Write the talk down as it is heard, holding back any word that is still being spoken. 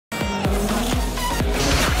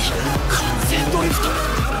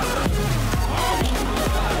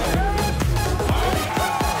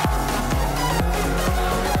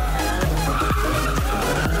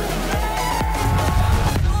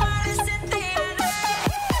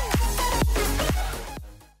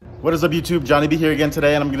What is up, YouTube? Johnny B here again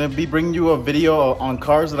today, and I'm going to be bringing you a video on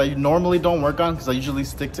cars that I normally don't work on because I usually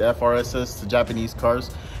stick to FRSs, to Japanese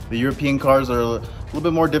cars. The European cars are a little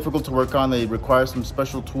bit more difficult to work on. They require some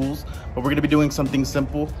special tools, but we're going to be doing something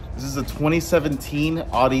simple. This is a 2017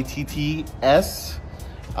 Audi TTS.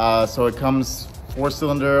 So it comes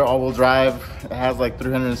 4-cylinder, all-wheel drive. It has like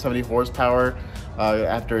 370 horsepower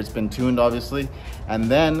after it's been tuned, obviously. And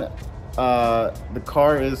then the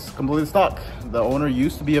car is completely stock. The owner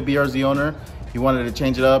used to be a BRZ owner. He wanted to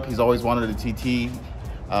change it up. He's always wanted a TT,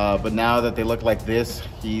 but now that they look like this,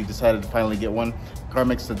 he decided to finally get one. The car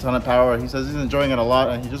makes a ton of power. He says he's enjoying it a lot,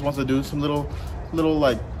 and he just wants to do some little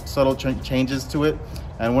like subtle changes to it.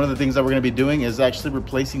 And one of the things that we're going to be doing is actually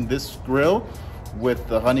replacing this grille with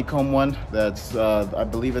the honeycomb one. That's I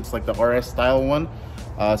believe it's like the RS style one.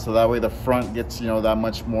 So that way the front gets, that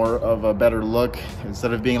much more of a better look.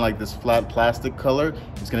 Instead of being like this flat plastic color,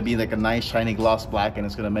 it's going to be like a nice shiny gloss black, and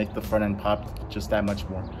it's going to make the front end pop just that much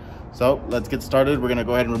more. So let's get started. We're going to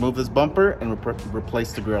go ahead and remove this bumper and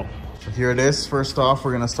replace the grille. So here it is. First off,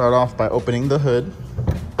 we're going to start off by opening the hood.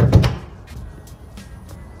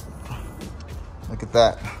 Look at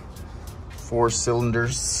that. 4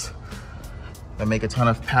 cylinders. They make a ton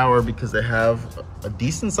of power because they have a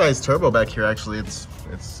decent sized turbo back here. Actually, it's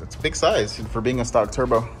big size for being a stock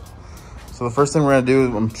turbo. So the first thing we're gonna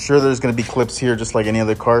do, I'm sure there's gonna be clips here just like any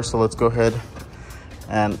other car. So let's go ahead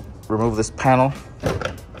and remove this panel.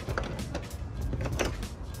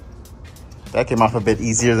 That came off a bit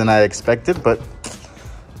easier than I expected, but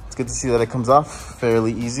it's good to see that it comes off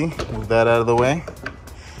fairly easy. Move that out of the way.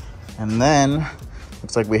 And then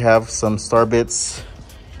looks like we have some star bits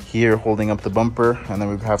here holding up the bumper, and then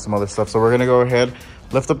we have some other stuff. So we're gonna go ahead,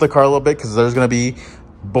 lift up the car a little bit because there's gonna be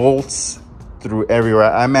bolts through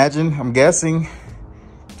everywhere. I'm guessing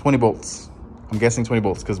 20 bolts. I'm guessing 20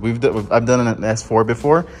 bolts because I've done an S4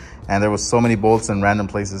 before, and there was so many bolts in random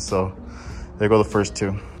places. So there go the first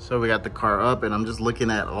 2. So we got the car up, and I'm just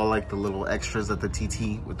looking at all like the little extras that the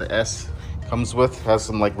TT with the S comes with. Has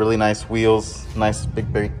some like really nice wheels, nice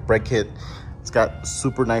big brake kit. It's got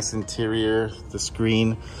super nice interior. The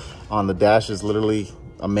screen on the dash is literally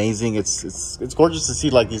amazing. It's gorgeous to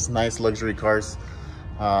see like these nice luxury cars.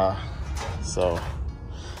 So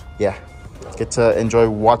yeah, get to enjoy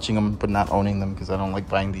watching them but not owning them because I don't like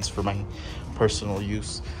buying these for my personal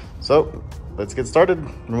use. So let's get started.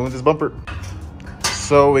 Remove this bumper.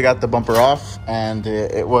 So we got the bumper off, and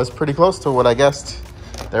it was pretty close to what I guessed.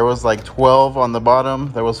 There was like 12 on the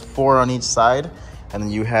bottom. There was 4 on each side, and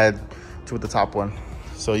then you had 2 with the top one.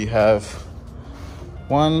 So you have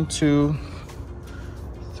 1, 2,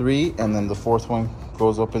 3, and then the 4th one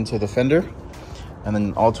goes up into the fender. And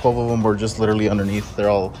then all 12 of them were just literally underneath. They're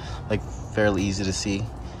all like fairly easy to see.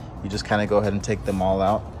 You just kind of go ahead and take them all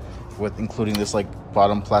out, with including this like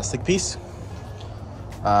bottom plastic piece.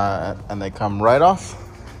 And they come right off.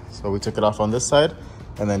 So we took it off on this side,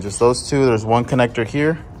 and then just those 2. There's 1 connector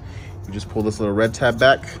here. You just pull this little red tab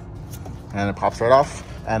back, and it pops right off.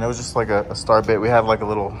 And it was just like a star bit. We have like a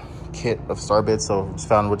little kit of star bits, so just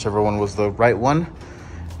found whichever one was the right one,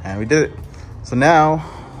 and we did it. So now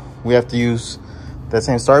we have to use that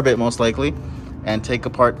same star bit most likely and take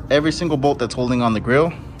apart every single bolt that's holding on the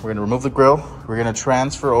grille. We're gonna remove the grille. We're gonna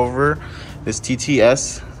transfer over this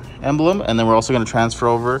TTS emblem, and then we're also gonna transfer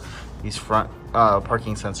over these front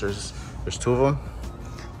parking sensors. There's 2 of them.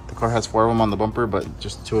 The car has 4 of them on the bumper, but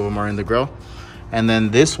just 2 of them are in the grille. And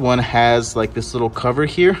then this one has like this little cover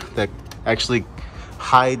here that actually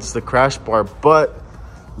hides the crash bar, but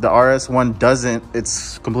the RS one doesn't.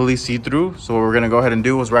 It's completely see-through. So what we're gonna go ahead and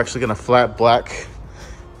do is we're actually gonna flat black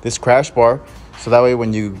this crash bar. So that way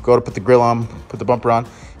when you go to put the grille on, put the bumper on,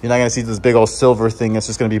 you're not gonna see this big old silver thing. It's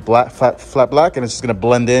just gonna be flat black, and it's just gonna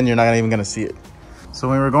blend in. You're not even gonna see it. So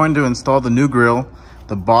when we're going to install the new grille,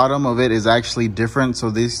 the bottom of it is actually different. So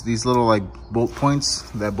these little like bolt points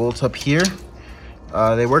that bolt up here,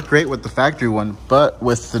 they work great with the factory one, but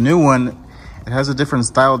with the new one, it has a different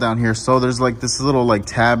style down here. So there's like this little like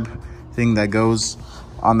tab thing that goes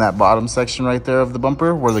on that bottom section right there of the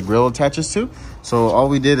bumper where the grille attaches to. So all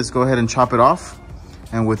we did is go ahead and chop it off.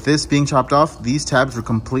 And with this being chopped off, these tabs were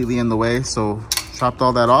completely in the way. So chopped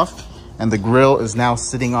all that off, and the grille is now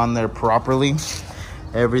sitting on there properly.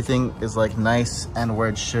 Everything is like nice and where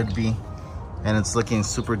it should be, and it's looking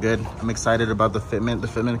super good. I'm excited about the fitment. The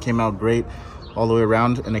fitment came out great all the way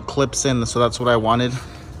around, and it clips in, so that's what I wanted.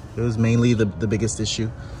 It was mainly the biggest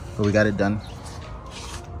issue, but we got it done.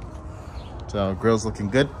 So grille's looking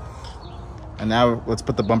good. And now let's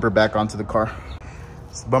put the bumper back onto the car.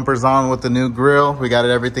 So the bumper's on with the new grille. We got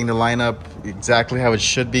everything to line up exactly how it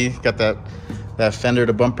should be. Got that That fender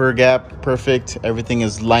to bumper gap, perfect. Everything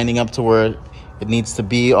is lining up to where it needs to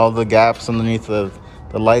be. All the gaps underneath the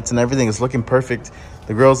lights and everything is looking perfect.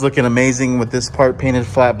 The grille's looking amazing with this part painted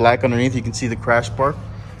flat black underneath. You can see the crash bar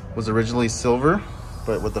was originally silver,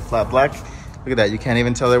 but with the flat black, look at that. You can't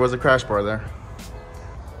even tell there was a crash bar there.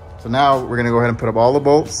 So now we're gonna go ahead and put up all the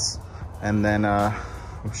bolts, and then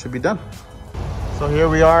we should be done. So here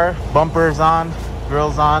we are, bumpers on,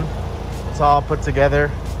 grills on. It's all put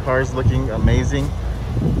together. Car's looking amazing.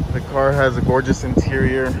 The car has a gorgeous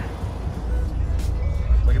interior.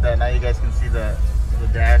 Look at that, now you guys can see the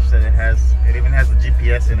dash that it has. It even has the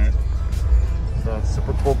GPS in it. So it's a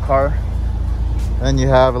super cool car. Then you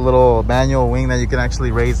have a little manual wing that you can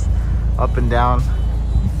actually raise up and down.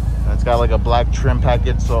 And it's got like a black trim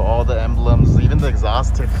package, so all the emblems, even the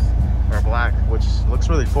exhaust tips are black, which looks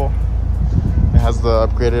really cool. It has the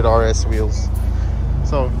upgraded RS wheels.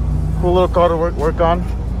 So cool little car to work on.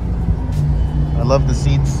 I love the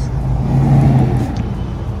seats.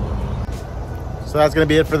 So that's gonna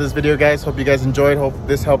be it for this video, guys. Hope you guys enjoyed. Hope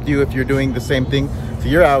this helped you if you're doing the same thing to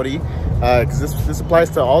your Audi, because this applies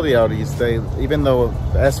to all the Audis. Even though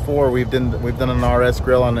the S4, we've done an RS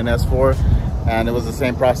grille on an S4, and it was the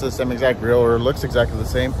same process, same exact grille, or it looks exactly the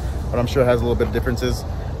same, but I'm sure it has a little bit of differences.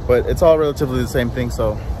 But it's all relatively the same thing.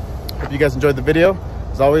 So hope you guys enjoyed the video.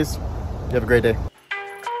 As always, you have a great day.